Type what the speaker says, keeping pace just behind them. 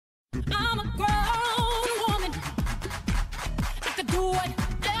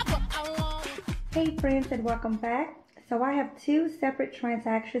Hey friends, and welcome back. So I have two separate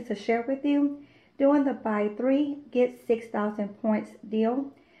transactions to share with you doing the buy 3 get 6,000 points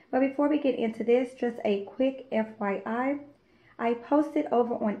deal. But before we get into this, just a quick FYI. I posted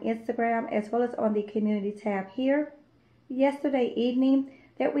over on Instagram as well as on the community tab here yesterday evening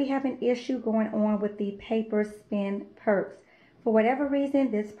that we have an issue going on with the paper spin perks. For whatever reason,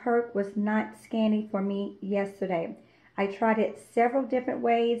 this perk was not scanning for me yesterday. I tried it several different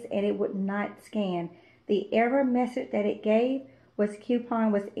ways and it would not scan. The error message that it gave was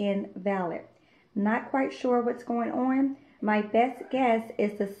coupon was invalid. Not quite sure what's going on. My best guess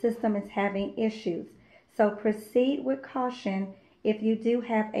is the system is having issues. So proceed with caution if you do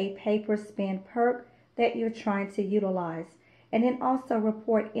have a paper spin perk that you're trying to utilize. And then also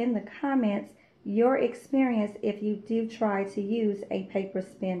report in the comments your experience if you do try to use a paper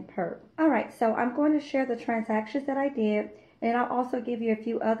spin perk. Alright, so I'm going to share the transactions that I did, and I'll also give you a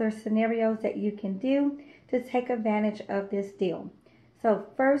few other scenarios that you can do to take advantage of this deal. So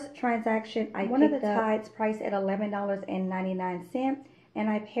first transaction, I picked the Tides priced at $11.99, and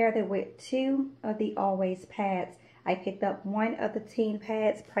I paired it with two of the Always pads. I picked up one of the teen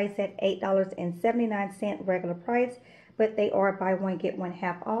pads priced at $8.79 regular price, but they are buy one get one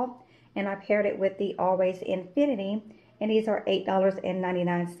half off. And I paired it with the Always Infinity, and these are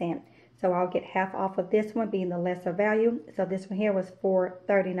 $8.99. So I'll get half off of this one being the lesser value. So this one here was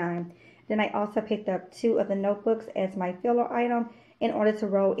 $4.39. Then I also picked up two of the notebooks as my filler item in order to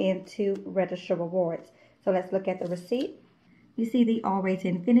roll into register rewards. So let's look at the receipt. You see the Always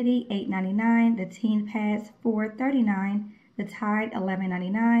Infinity $8.99, the teen pads $4.39, the Tide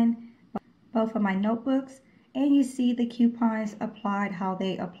 $11.99, both of my notebooks. And you see the coupons applied how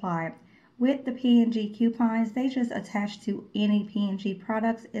they apply. With the P&G coupons, they just attach to any P&G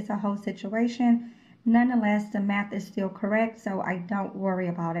products. It's a whole situation. Nonetheless, the math is still correct, so I don't worry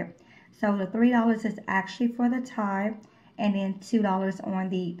about it. So the $3 is actually for the Tide, and then $2 on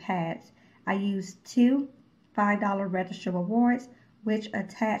the pads. I used two $5 register rewards, which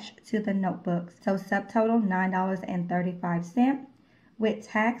attach to the notebooks. So subtotal $9.35. With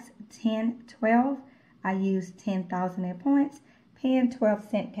tax $10.12. I used 10,000 in points, paying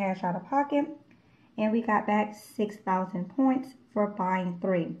 12-cent cash out of pocket, and we got back 6,000 points for buying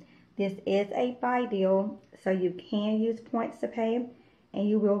 3. This is a buy deal, so you can use points to pay, and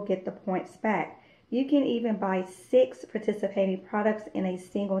you will get the points back. You can even buy 6 participating products in a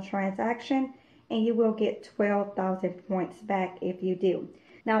single transaction, and you will get 12,000 points back if you do.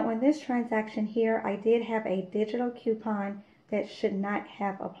 Now on this transaction here, I did have a digital coupon that should not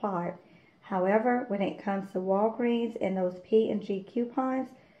have applied. However, when it comes to Walgreens and those P&G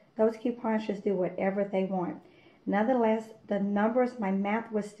coupons, those coupons just do whatever they want. Nonetheless, the numbers, my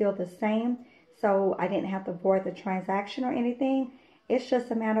math was still the same, so I didn't have to void the transaction or anything. It's just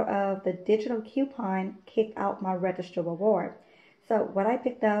a matter of the digital coupon kicked out my register reward. So what I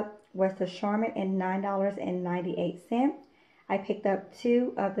picked up was the Charmin at $9.98. I picked up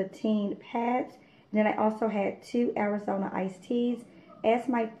two of the teen pads. Then I also had two Arizona iced teas as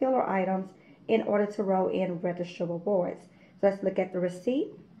my filler items in order to roll in register rewards. So let's look at the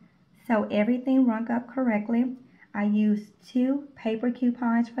receipt. So everything rung up correctly. I used two paper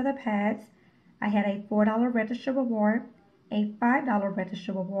coupons for the pads. I had a $4 register reward, a $5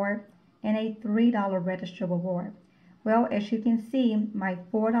 register reward, and a $3 register reward. Well, as you can see, my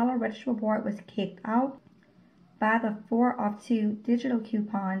 $4 register reward was kicked out by the 4 of 2 digital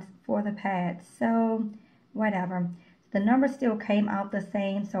coupons for the pads. So whatever. The number still came out the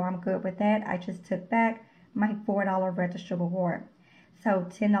same, so I'm good with that. I just took back my $4 register reward. So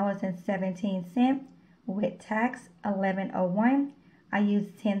 $10.17 with tax $11.01. I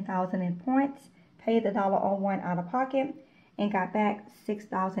used 10,000 in points, paid the $1.01 out of pocket, and got back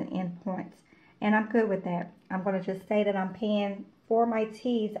 6,000 in points. And I'm good with that. I'm going to just say that I'm paying for my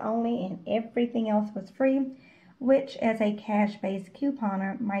teas only and everything else was free, which as a cash-based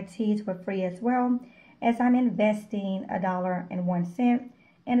couponer, my teas were free as well, as I'm investing $1.01,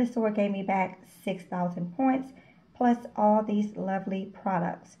 and the store gave me back 6,000 points, plus all these lovely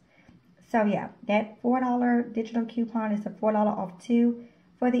products. So yeah, that $4 digital coupon is a $4 off 2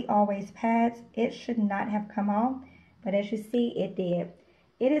 for the Always pads. It should not have come off, but as you see, it did.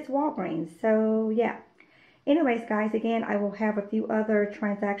 It is Walgreens, so yeah. Anyways, guys, again, I will have a few other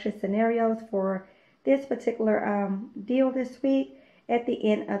transaction scenarios for this particular deal this week at the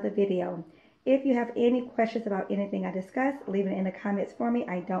end of the video. If you have any questions about anything I discussed, leave it in the comments for me.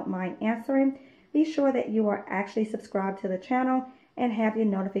 I don't mind answering. Be sure that you are actually subscribed to the channel and have your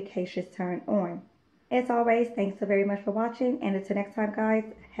notifications turned on. As always, thanks so very much for watching, and until next time, guys,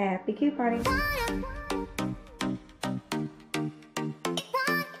 happy couponing.